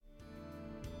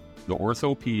the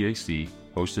Ortho PAC,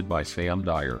 hosted by Sam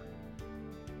Dyer.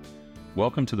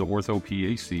 Welcome to the Ortho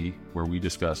PAC, where we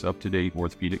discuss up-to-date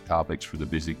orthopedic topics for the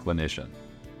busy clinician.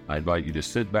 I invite you to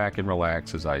sit back and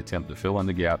relax as I attempt to fill in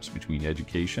the gaps between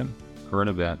education, current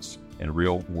events, and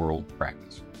real-world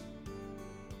practice.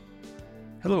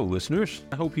 Hello, listeners.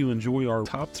 I hope you enjoy our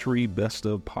top 3 best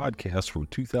of podcasts for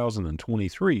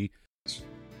 2023.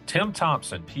 Tim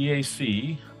Thompson,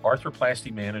 PAC,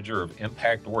 Arthroplasty Manager of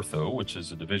Impact Ortho, which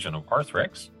is a division of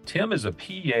Arthrex. Tim is a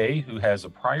PA who has a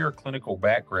prior clinical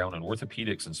background in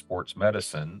orthopedics and sports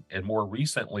medicine, and more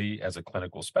recently as a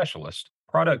clinical specialist,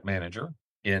 product manager,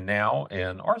 and now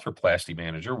an arthroplasty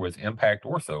manager with Impact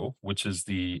Ortho, which is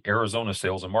the Arizona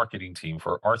sales and marketing team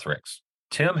for Arthrex.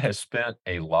 Tim has spent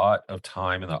a lot of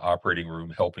time in the operating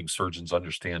room helping surgeons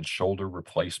understand shoulder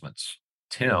replacements.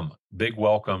 Tim, big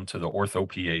welcome to the Ortho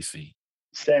PAC.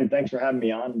 Sam, thanks for having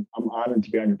me on. I'm honored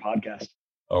to be on your podcast.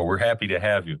 Oh, we're happy to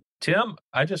have you. Tim,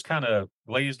 I just kind of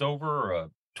glazed over a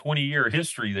 20-year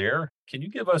history there. Can you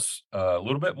give us a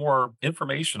little bit more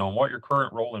information on what your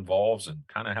current role involves and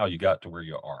kind of how you got to where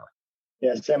you are?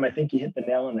 Yeah, Sam, I think you hit the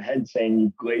nail on the head saying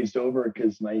you glazed over,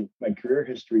 because my career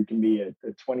history can be a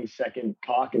 20-second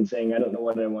talk and saying I don't know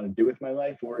what I want to do with my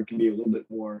life, or it can be a little bit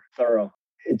more thorough.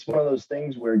 It's one of those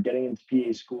things where getting into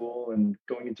PA school and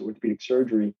going into orthopedic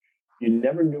surgery, you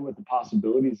never knew what the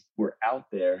possibilities were out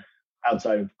there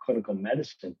outside of clinical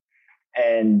medicine.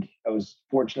 And I was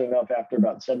fortunate enough after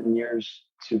about 7 years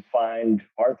to find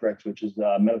Arthrex, which is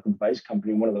a medical device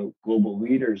company, one of the global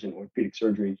leaders in orthopedic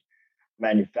surgery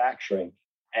manufacturing,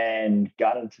 and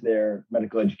got into their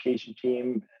medical education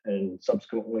team and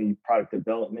subsequently product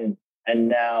development. And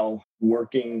now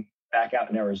working back out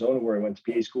in Arizona, where I went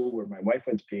to PA school, where my wife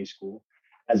went to PA school,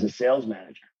 as a sales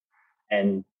manager.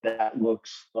 And that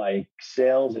looks like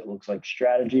sales, it looks like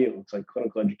strategy, it looks like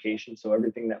clinical education. So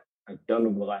everything that I've done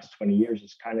over the last 20 years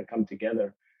has kind of come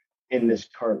together in this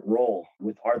current role.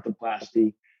 With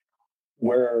arthroplasty,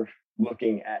 we're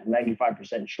looking at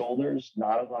 95% shoulders,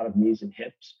 not a lot of knees and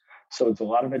hips. So it's a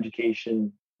lot of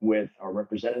education with our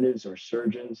representatives, our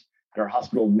surgeons, and our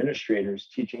hospital administrators,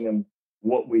 teaching them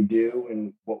what we do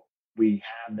and what we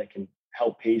have that can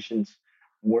help patients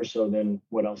more so than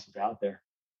what else is out there.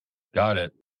 Got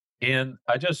it. And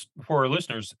for our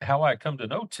listeners, how I come to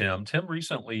know Tim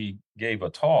recently gave a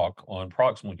talk on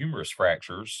proximal humerus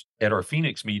fractures at our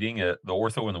Phoenix meeting at the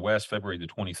Ortho in the West, February the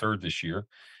 23rd this year.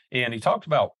 And he talked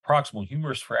about proximal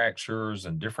humerus fractures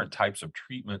and different types of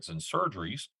treatments and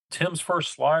surgeries. Tim's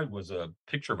first slide was a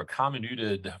picture of a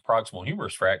comminuted proximal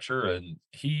humerus fracture, and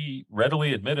he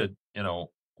readily admitted,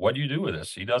 what do you do with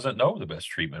this? He doesn't know the best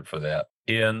treatment for that.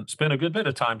 And spent a good bit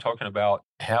of time talking about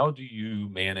how do you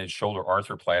manage shoulder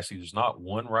arthroplasty. There's not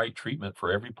one right treatment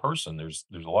for every person. There's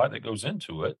a lot that goes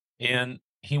into it. And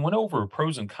he went over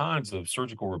pros and cons of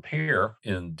surgical repair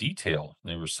in detail.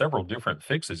 There were several different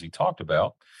fixes he talked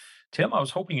about. Tim, I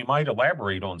was hoping you might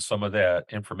elaborate on some of that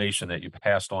information that you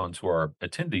passed on to our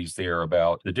attendees there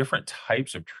about the different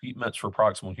types of treatments for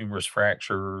proximal humerus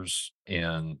fractures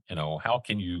and, how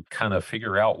can you kind of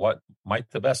figure out what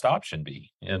might the best option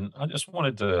be? And I just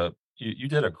wanted you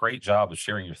did a great job of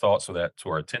sharing your thoughts of that to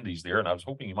our attendees there, and I was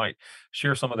hoping you might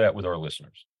share some of that with our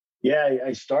listeners. Yeah,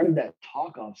 I started that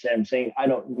talk off, Sam, saying I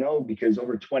don't know, because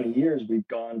over 20 years, we've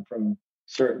gone from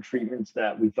certain treatments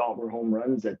that we thought were home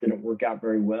runs that didn't work out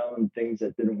very well, and things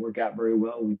that didn't work out very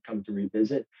well, we've come to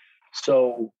revisit.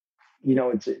 So,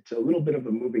 it's a little bit of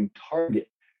a moving target.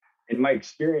 In my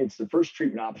experience, the first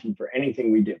treatment option for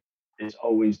anything we do is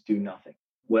always do nothing,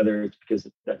 whether it's because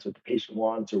that's what the patient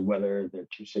wants or whether they're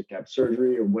too sick to have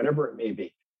surgery or whatever it may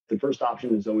be. The first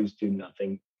option is always do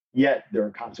nothing. Yet there are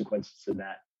consequences to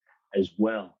that as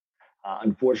well.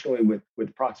 Unfortunately,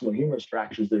 with proximal humerus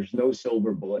fractures, there's no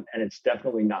silver bullet, and it's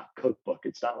definitely not cookbook.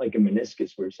 It's not like a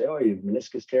meniscus where you say, oh, you have a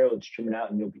meniscus tear, let's trim it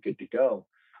out and you'll be good to go,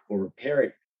 or repair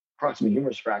it. Proximal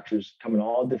humerus fractures come in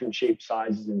all different shapes,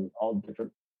 sizes, and all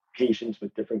different patients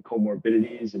with different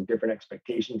comorbidities and different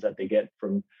expectations that they get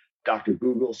from Dr.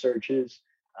 Google searches.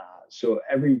 So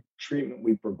every treatment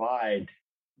we provide,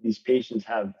 these patients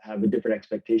have a different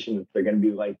expectation that they're going to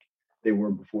be like they were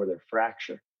before their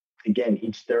fracture. Again,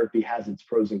 each therapy has its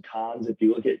pros and cons. If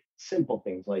you look at simple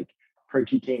things like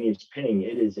percutaneous pinning,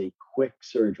 it is a quick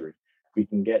surgery. We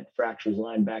can get fractures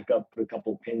lined back up, put a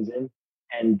couple of pins in,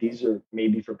 and these are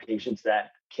maybe for patients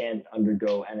that can't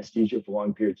undergo anesthesia for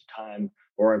long periods of time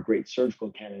or are great surgical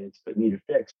candidates but need a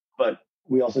fix. But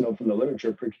we also know from the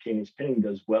literature, percutaneous pinning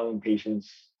does well in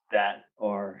patients that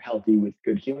are healthy with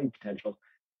good healing potential.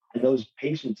 And those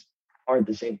patients aren't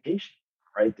the same patient,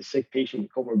 right? The sick patient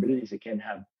with comorbidities that can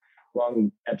have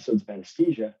long episodes of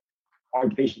anesthesia aren't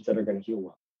the patients that are going to heal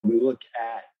well. We look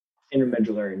at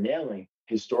intermedullary nailing,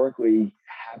 historically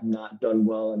have not done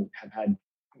well and have had,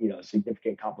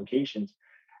 significant complications.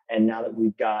 And now that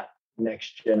we've got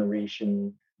next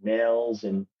generation nails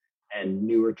and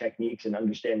newer techniques and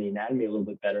understand the anatomy a little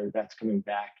bit better, that's coming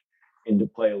back into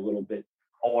play a little bit.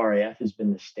 ORAF has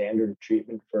been the standard of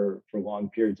treatment for long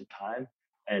periods of time.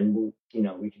 And we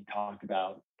can talk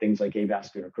about things like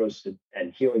avascular necrosis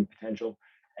and healing potential.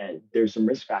 And there's some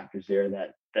risk factors there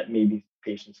that maybe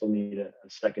patients will need a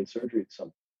second surgery at some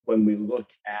point. When we look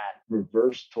at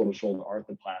reverse total shoulder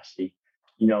arthroplasty,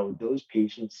 those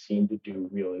patients seem to do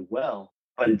really well,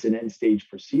 but it's an end stage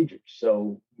procedure.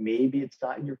 So maybe it's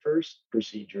not your first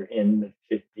procedure in the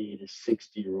 50 to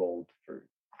 60-year-old.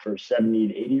 For 70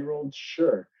 to 80-year-olds,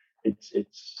 sure, it's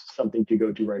something to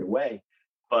go to right away.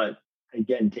 But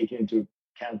again, taking into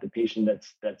account the patient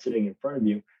that's sitting in front of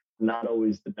you, not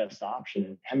always the best option.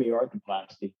 And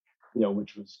hemiarthroplasty,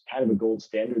 which was kind of a gold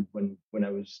standard when I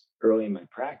was early in my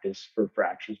practice for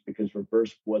fractures, because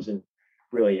reverse wasn't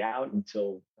really out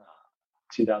until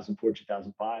 2004,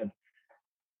 2005.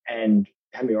 And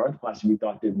hemiarthroplasty we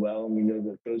thought did well, and we know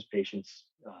that those patients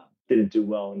didn't do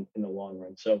well in the long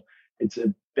run. So it's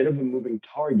a bit of a moving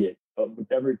target, but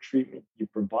whatever treatment you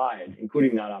provide,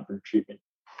 including non-operative treatment,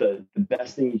 the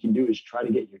best thing you can do is try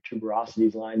to get your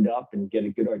tuberosities lined up and get a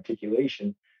good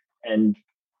articulation. And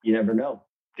you never know,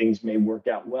 things may work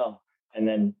out well. And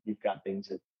then you've got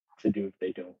things to do if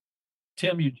they don't.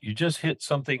 Tim, you just hit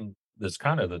something that's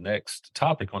kind of the next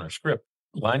topic on our script,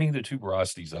 lining the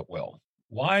tuberosities up well.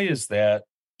 Why is that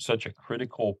such a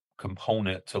critical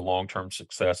component to long-term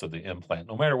success of the implant,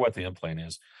 no matter what the implant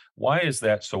is? Why is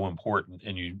that so important?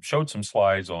 And you showed some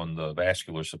slides on the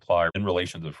vascular supply in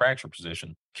relation to the fracture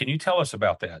position. Can you tell us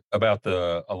about that, about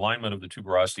the alignment of the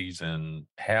tuberosities and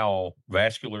how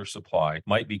vascular supply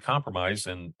might be compromised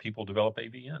and people develop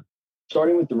AVN?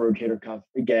 Starting with the rotator cuff,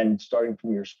 again, starting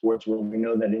from your sports world, we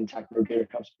know that intact rotator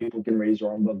cuffs, people can raise their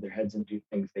arm above their heads and do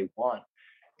things they want.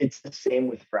 It's the same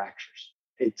with fractures.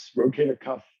 It's rotator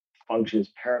cuff function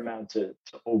is paramount to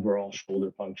overall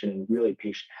shoulder function and really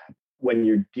patient habit. When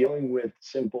you're dealing with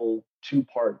simple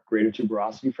 2-part greater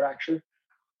tuberosity fracture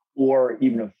or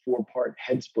even a 4-part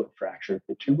head split fracture, if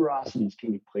the tuberosities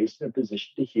can be placed in a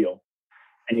position to heal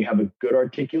and you have a good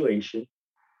articulation,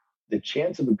 the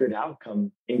chance of a good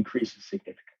outcome increases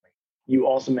significantly. You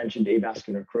also mentioned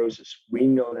avascular necrosis. We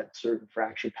know that certain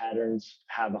fracture patterns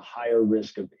have a higher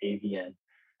risk of AVN.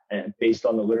 And based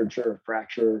on the literature, a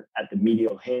fracture at the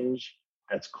medial hinge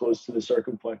that's close to the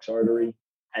circumflex artery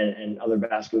and other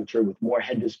vasculature with more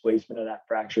head displacement of that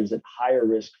fracture is at higher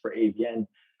risk for AVN.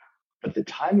 But the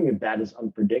timing of that is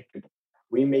unpredictable.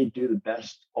 We may do the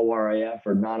best ORAF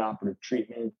or non-operative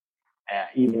treatment,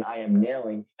 even IM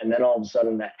nailing, and then all of a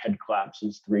sudden that head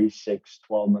collapses 3, 6,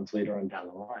 12 months later on down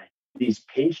the line. These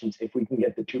patients, if we can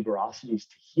get the tuberosities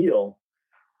to heal,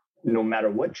 no matter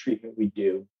what treatment we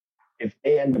do, if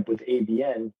they end up with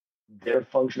AVN, their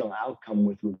functional outcome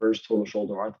with reverse total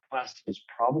shoulder arthroplasty is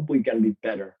probably going to be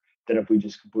better than if we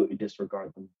just completely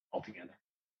disregard them altogether.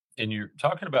 And you're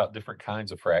talking about different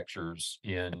kinds of fractures,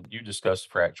 and you discussed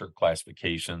fracture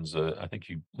classifications. I think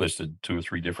you listed 2 or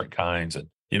 3 different kinds. And,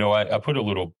 I put a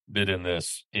little bit in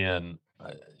this, and,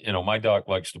 my doc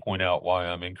likes to point out why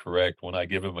I'm incorrect when I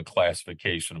give him a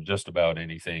classification of just about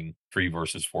anything 3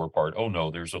 versus 4 part. Oh,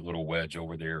 no, there's a little wedge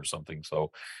over there or something.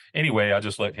 So anyway, I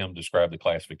just let him describe the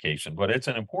classification. But it's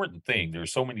an important thing.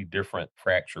 There's so many different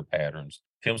fracture patterns.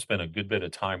 Tim spent a good bit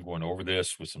of time going over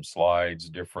this with some slides,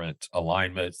 different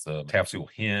alignments, the tapsual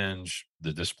hinge,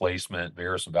 the displacement,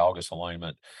 varus and valgus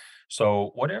alignment.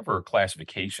 So whatever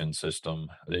classification system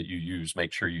that you use,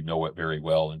 make sure you know it very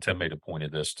well. And Tim made a point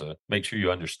of this to make sure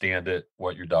you understand it,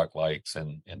 what your doc likes,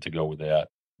 and to go with that.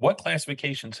 What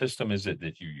classification system is it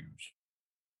that you use?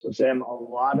 So Sam, a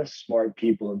lot of smart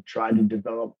people have tried to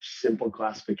develop simple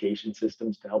classification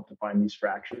systems to help define these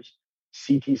fractures.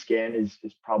 CT scan is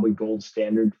probably gold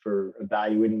standard for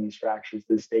evaluating these fractures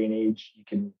this day and age. You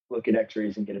can look at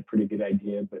x-rays and get a pretty good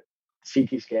idea, but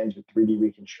CT scans with 3D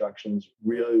reconstructions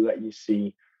really let you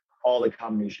see all the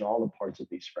combination, all the parts of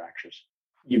these fractures.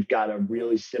 You've got a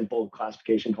really simple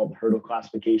classification called the Hurdle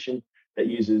classification that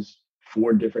uses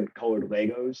 4 different colored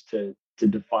Legos to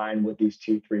define what these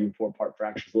 2, 3, and 4-part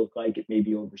fractures look like. It may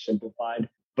be oversimplified,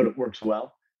 but it works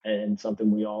well and something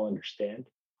we all understand.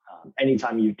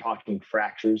 Anytime you're talking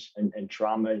fractures and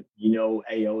trauma,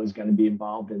 AO is going to be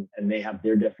involved and they have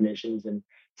their definitions. And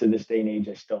to this day and age,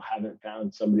 I still haven't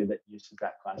found somebody that uses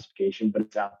that classification, but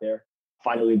it's out there.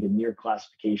 Finally, the NEAR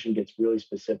classification gets really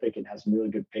specific and has some really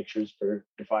good pictures for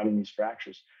defining these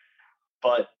fractures.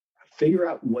 But figure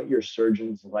out what your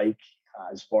surgeons like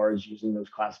as far as using those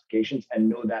classifications, and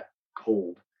know that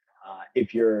cold.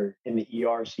 If you're in the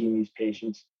ER seeing these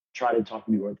patients, try to talk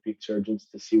to the orthopedic surgeons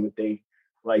to see what they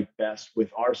like best.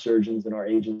 With our surgeons and our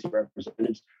agency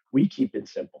representatives, we keep it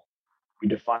simple. We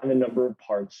define the number of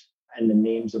parts and the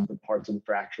names of the parts of the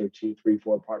fracture, 2, 3,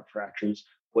 4-part fractures,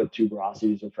 what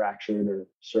tuberosities are fractured, or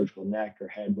surgical neck or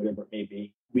head, whatever it may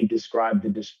be. We describe the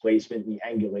displacement and the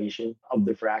angulation of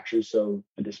the fracture. So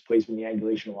the displacement and the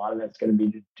angulation, a lot of that's going to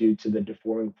be due to the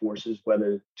deforming forces,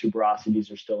 whether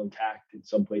tuberosities are still intact in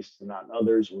some places and not in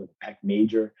others, or the pec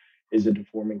major is a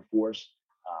deforming force.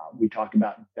 We talk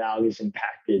about valgus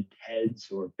impacted heads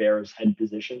or varus head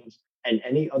positions, and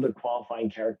any other qualifying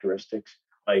characteristics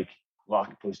like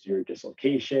locked posterior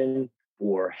dislocation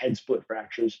or head split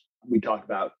fractures. We talk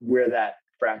about where that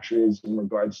fracture is in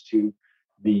regards to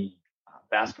the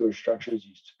vascular structures.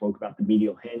 You spoke about the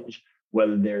medial hinge,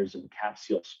 whether there's a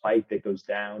metaphyseal spike that goes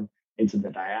down into the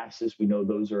diaphysis. We know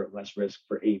those are at less risk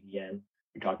for AVN.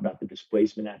 We talk about the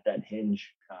displacement at that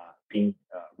hinge being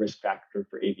a risk factor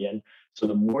for AVN. So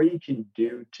the more you can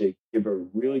do to give a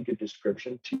really good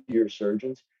description to your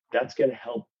surgeons, that's going to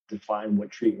help define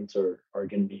what treatments are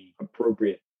going to be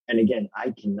appropriate. And again,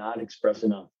 I cannot express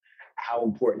enough how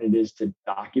important it is to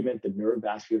document the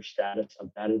neurovascular status of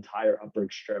that entire upper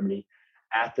extremity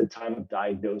at the time of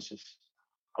diagnosis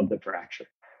of the fracture,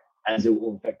 as it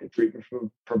will affect the treatment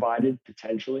provided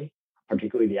potentially,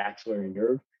 particularly the axillary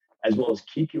nerve, as well as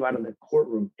keep you out of the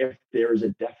courtroom if there is a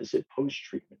deficit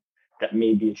post-treatment that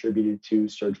may be attributed to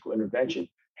surgical intervention.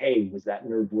 Hey, was that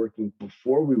nerve working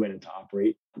before we went in to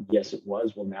operate? Yes, it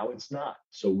was. Well, now it's not.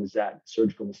 So was that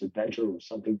surgical misadventure or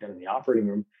something done in the operating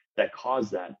room that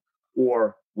caused that?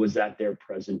 Or was that there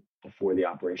present before the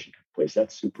operation took place?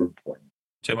 That's super important.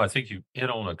 Tim, I think you hit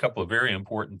on a couple of very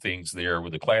important things there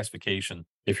with the classification.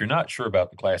 If you're not sure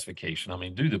about the classification, I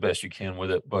mean, do the best you can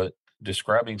with it, but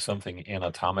describing something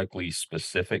anatomically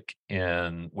specific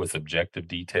and with objective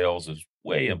details is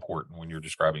way important when you're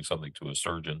describing something to a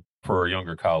surgeon. For our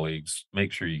younger colleagues,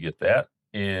 make sure you get that.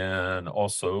 And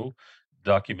also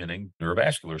documenting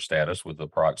neurovascular status with a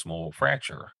proximal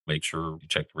fracture. Make sure you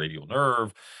check the radial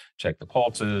nerve, check the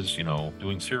pulses.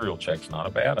 Doing serial checks, not a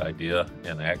bad idea.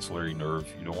 And the axillary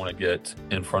nerve, you don't want to get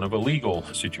in front of a legal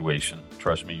situation.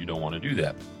 Trust me, you don't want to do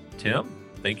that. Tim,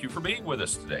 thank you for being with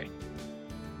us today.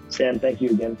 Sam, thank you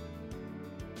again.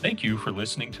 Thank you for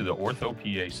listening to the Ortho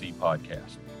PAC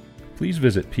podcast. Please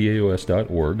visit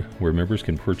PAOS.org, where members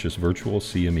can purchase virtual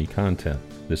CME content.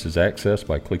 This is accessed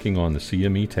by clicking on the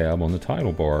CME tab on the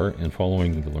title bar and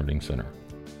following the Learning Center.